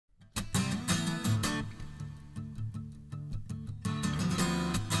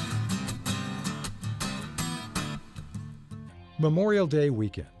Memorial Day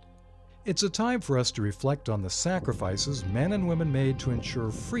weekend. It's a time for us to reflect on the sacrifices men and women made to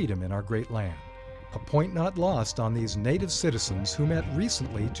ensure freedom in our great land. A point not lost on these native citizens who met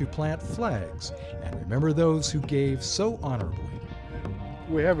recently to plant flags and remember those who gave so honorably.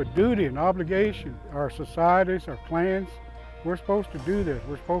 We have a duty and obligation. Our societies, our clans, we're supposed to do this.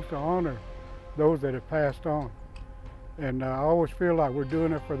 We're supposed to honor those that have passed on. And I always feel like we're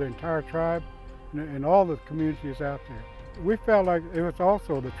doing it for the entire tribe and all the communities out there. We felt like it was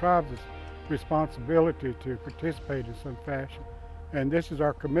also the tribe's responsibility to participate in some fashion. And this is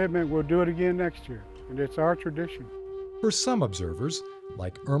our commitment. We'll do it again next year. And it's our tradition. For some observers,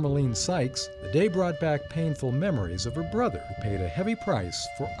 like Ermeline Sykes, the day brought back painful memories of her brother who paid a heavy price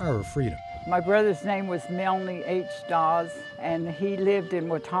for our freedom. My brother's name was Milne H. Dawes, and he lived in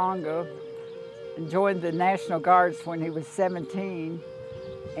Watonga and joined the National Guards when he was 17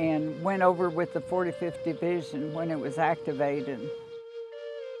 and went over with the 45th Division when it was activated.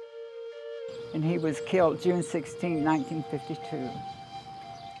 And he was killed June 16, 1952.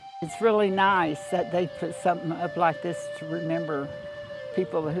 It's really nice that they put something up like this to remember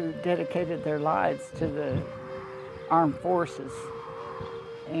people who dedicated their lives to the armed forces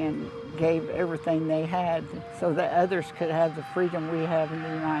and gave everything they had so that others could have the freedom we have in the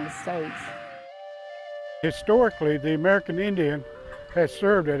United States. Historically, the American Indian has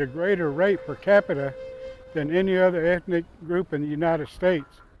served at a greater rate per capita than any other ethnic group in the United States.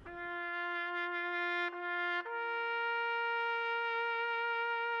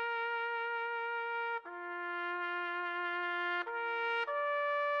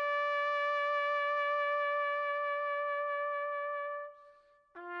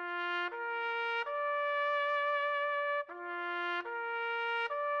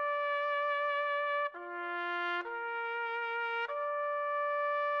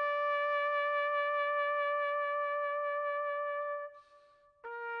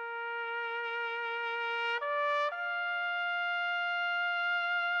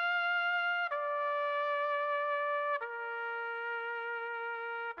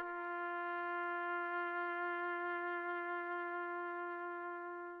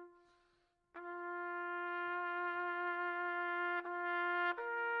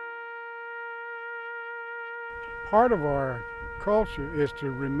 Part of our culture is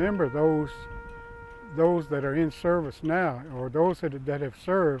to remember those that are in service now, or those that have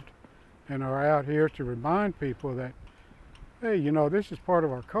served and are out here, to remind people that, hey, you know, this is part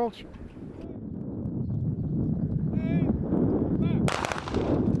of our culture.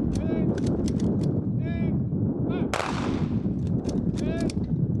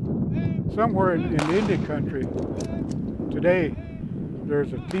 Somewhere in Indian country today,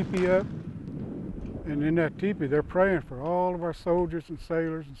 there's a teepee up. And in that teepee, they're praying for all of our soldiers and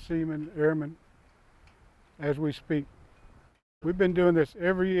sailors and seamen, airmen, as we speak. We've been doing this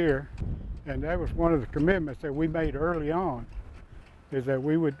every year, and that was one of the commitments that we made early on, is that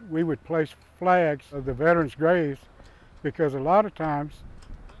we would place flags of the veterans' graves, because a lot of times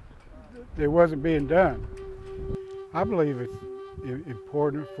it wasn't being done. I believe it's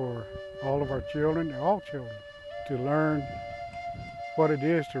important for all of our children, all children, to learn what it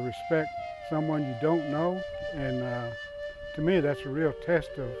is to respect someone you don't know, and to me that's a real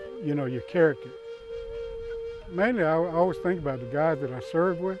test of, you know, your character. Mainly I always think about the guys that I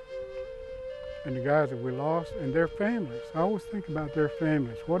served with and the guys that we lost and their families. I always think about their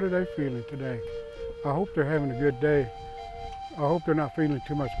families. What are they feeling today? I hope they're having a good day. I hope they're not feeling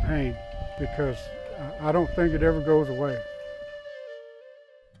too much pain, because I don't think it ever goes away.